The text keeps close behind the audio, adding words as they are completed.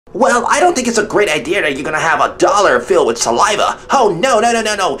Well, I don't think it's a great idea that you're gonna have a dollar filled with saliva. Oh, no.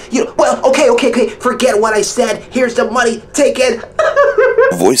 Okay. Forget what I said. Here's the money. Take it.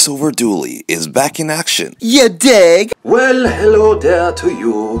 VOICEOVER Duleey is back in action. You dig? Well, hello there to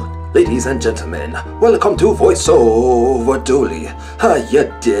you, ladies and gentlemen. Welcome to VOICEOVER Duleey.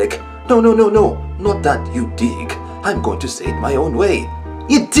 You dig? No, not that you dig. I'm going to say it my own way.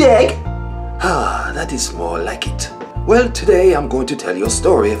 You dig? That is more like it. Well, today I'm going to tell you a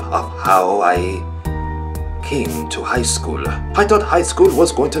story of how I came to high school. I thought high school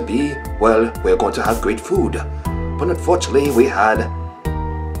was going to be, well, we're going to have great food. But unfortunately, we had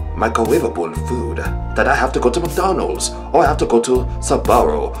microwavable food that I have to go to McDonald's, or I have to go to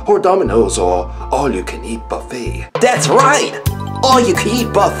Sbarro, or Domino's, or all-you-can-eat buffet. That's right!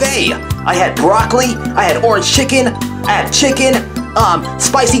 All-you-can-eat buffet! I had broccoli, I had orange chicken, I had chicken,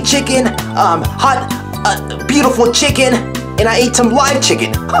 spicy chicken, hot, beautiful chicken, and I ate some live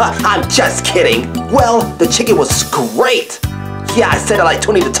chicken. I'm just kidding. Well, the chicken was great. Yeah, I said it like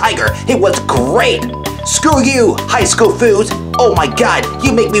Tony the Tiger. It was great. Screw you, high school foods. Oh my God,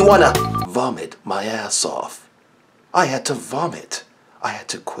 you make me wanna vomit my ass off. I had to vomit. I had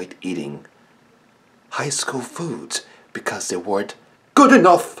to quit eating high school foods because they weren't good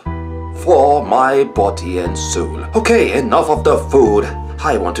enough for my body and soul. Okay, enough of the food.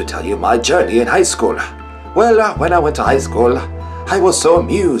 I want to tell you my journey in high school. Well, when I went to high school, I was so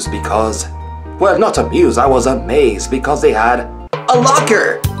amused because, well, not amused, I was amazed because they had a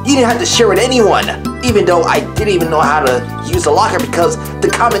locker. You didn't have to share with anyone, even though I didn't even know how to use a locker because the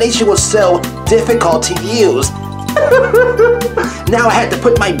combination was so difficult to use. Now I had to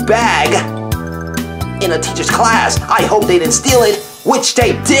put my bag in a teacher's class. I hope they didn't steal it, which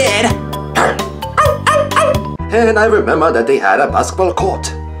they did. And I remember that they had a basketball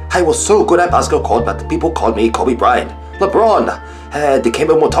court. I was so good at basketball court that people called me Kobe Bryant, LeBron,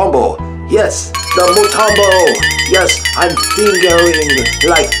 Dikembe Mutombo. Yes, the Mutombo. Yes, I'm fingering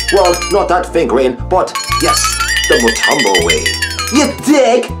like, well, not that fingering, but yes, the Mutombo way. You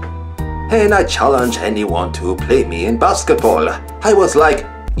dig? And I challenge anyone to play me in basketball. I was like,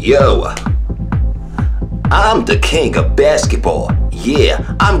 yo, I'm the king of basketball.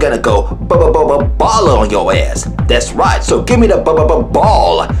 Yeah, I'm gonna go ball on your ass. That's right, so give me the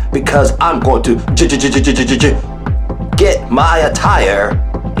ball because I'm going to get my attire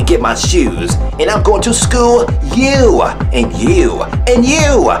and get my shoes, and I'm going to school you and you and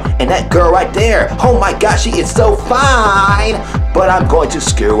you and that girl right there. Oh my gosh, she is so fine, but I'm going to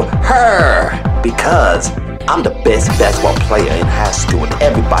screw her because I'm the best basketball player in high school and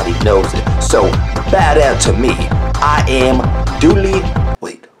everybody knows it. So bow down to me. I am Duleey.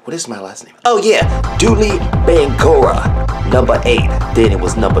 Wait, what is my last name? Oh yeah, Duleey Bangora, number 8. Then it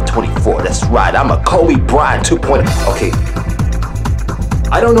was number 24. That's right, I'm a Kobe Bryant 2.0. Okay,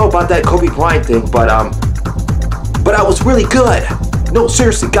 I don't know about that Kobe Bryant thing, but I was really good. No,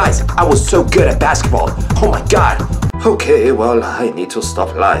 seriously, guys, I was so good at basketball. Oh my God. Okay, well, I need to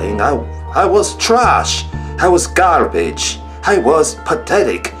stop lying. I was trash. I was garbage. I was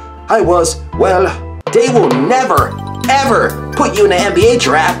pathetic. I was, well, they will never, ever put you in an NBA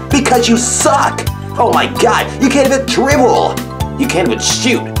draft because you suck. Oh my God, you can't even dribble. You can't even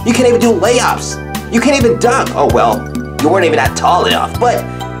shoot. You can't even do layups. You can't even dunk. Oh well, you weren't even that tall enough, but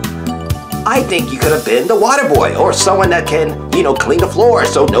I think you could have been the water boy or someone that can, you know, clean the floor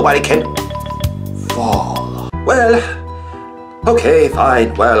so nobody can fall. Well, okay,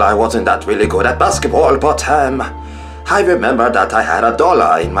 fine. Well, I wasn't that really good at basketball, but I remember that I had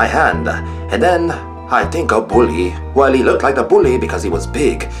 $1 in my hand, and then I think a bully. Well, he looked like a bully because he was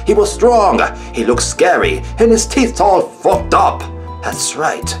big, he was strong, he looked scary, and his teeth all fucked up. That's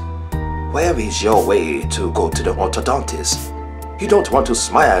right. Where is your way to go to the orthodontist? You don't want to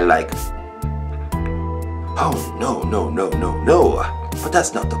smile like, oh no. But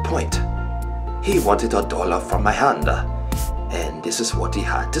that's not the point. He wanted $1 from my hand, and this is what he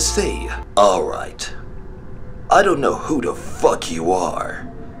had to say. Alright, I don't know who the fuck you are,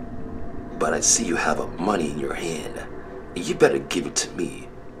 but I see you have money in your hand, and you better give it to me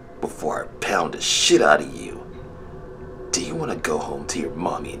before I pound the shit out of you. Do you want to go home to your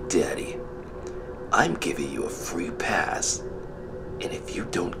mommy and daddy? I'm giving you a free pass, and if you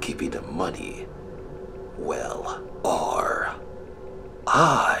don't give me the money, well, R.I.P.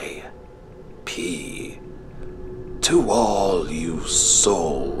 to all you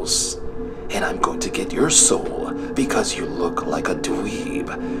souls. And I'm going to get your soul because you look like a dweeb.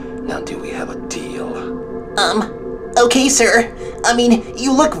 Now do we have a deal? Okay, sir. I mean,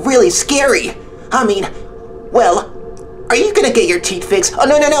 you look really scary. I mean, well, are you gonna get your teeth fixed? Oh,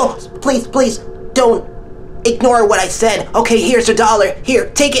 no. Please, don't Ignore what I said. Okay, here's $1. Here,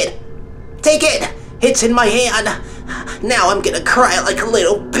 take it. Take it. It's in my hand. Now I'm gonna cry like a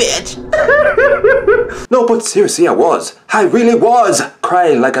little bitch. No, but seriously, I really was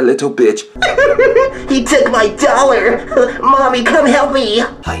crying like a little bitch. He took my $1. Mommy, come help me.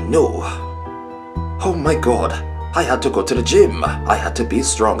 I know. Oh my god. I had to go to the gym. I had to be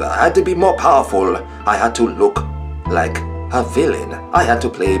stronger. I had to be more powerful. I had to look like a villain. I had to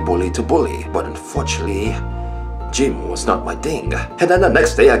play bully to bully. But unfortunately, gym was not my thing. And then the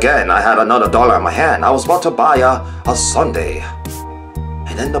next day again, I had another $1 in my hand. I was about to buy a sundae.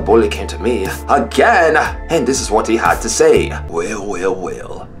 And then the bully came to me again. And this is what he had to say.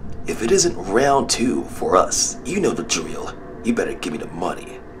 Well. If it isn't round 2 for us, you know the drill. You better give me the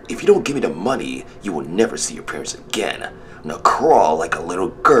money. If you don't give me the money, you will never see your parents again. Now crawl like a little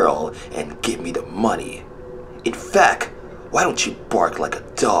girl and give me the money. In fact, why don't you bark like a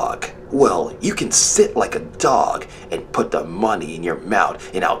dog? Well, you can sit like a dog and put the money in your mouth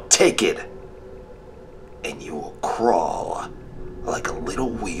and I'll take it. And you will crawl like a little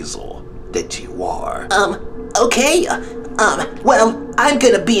weasel that you are. Okay. Well, I'm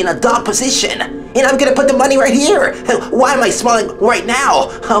gonna be in a dog position. And I'm gonna put the money right here. Why am I smiling right now?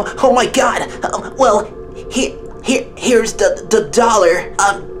 Oh my god. Well, here's the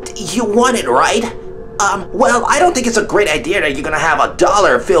 $1. You want it, right? Well, I don't think it's a great idea that you're gonna have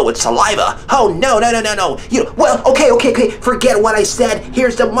 $1 filled with saliva. Oh, no. Well, okay. Forget what I said.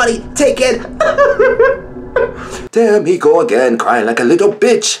 Here's the money. Take it. There me go again, crying like a little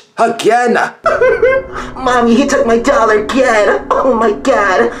bitch. Again. Mommy, he took my $1 again. Oh my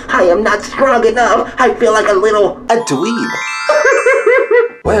god. I am not strong enough. I feel like a dweeb.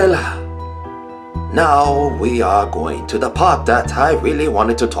 Well, now we are going to the part that I really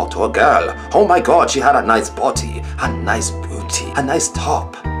wanted to talk to a girl. Oh my god, she had a nice body, a nice booty, a nice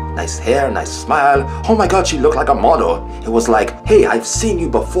top, nice hair, nice smile. Oh my god, she looked like a model. It was like, hey, I've seen you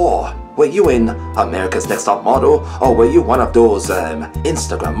before. Were you in America's Next Top Model, or were you one of those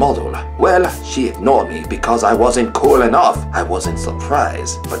Instagram model? Well, she ignored me because I wasn't cool enough. I wasn't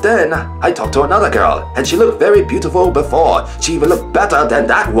surprised. But then I talked to another girl, and she looked very beautiful before. She even looked better than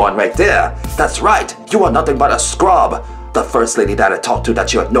that one right there. That's right, you are nothing but a scrub. The first lady that I talked to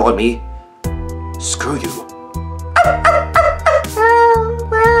that you ignored me. Screw you.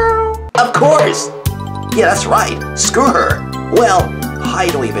 Of course. Yeah, that's right. Screw her. Well, I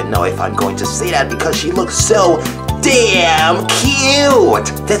don't even know if I'm going to say that because she looks so damn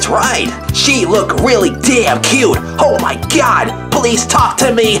cute. That's right. She looked really damn cute. Oh my god. Please talk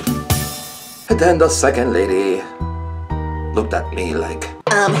to me. And then the second lady looked at me like,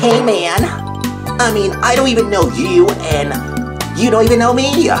 Hey man. I mean, I don't even know you and you don't even know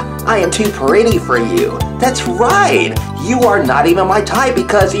me. I am too pretty for you. That's right. You are not even my type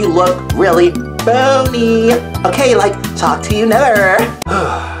because you look really bony. Okay, like, talk to you never.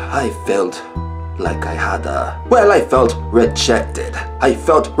 I felt like I had I felt rejected. I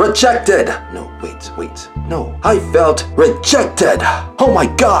felt rejected. No, wait. No, I felt rejected. Oh my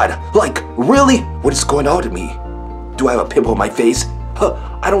god, like, really? What is going on to me? Do I have a pimple on my face?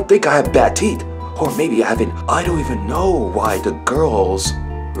 I don't think I have bad teeth. Or maybe I haven't. I don't even know why the girls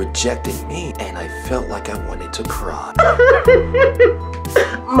rejected me, and I felt like I wanted to cry.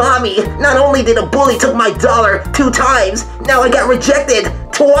 Mommy, not only did a bully took my $1 2 times, now I got rejected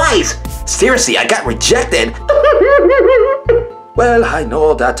twice. Seriously, I got rejected. Well, I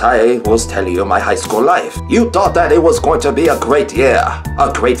know that I was telling you my high school life. You thought that it was going to be a great year,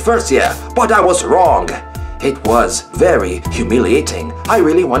 a great first year, but I was wrong. It was very humiliating. I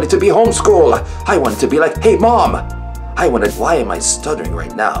really wanted to be homeschooled. I wanted to be like, hey mom. Why am I stuttering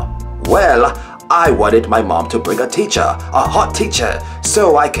right now? Well, I wanted my mom to bring a teacher, a hot teacher,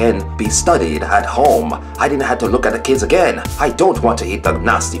 so I can be studied at home. I didn't have to look at the kids again. I don't want to eat the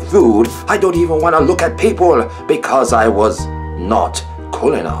nasty food. I don't even want to look at people because I was not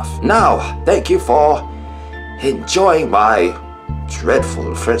cool enough. Now, thank you for enjoying my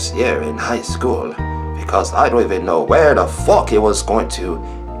dreadful first year in high school because I don't even know where the fuck it was going to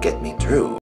get me through.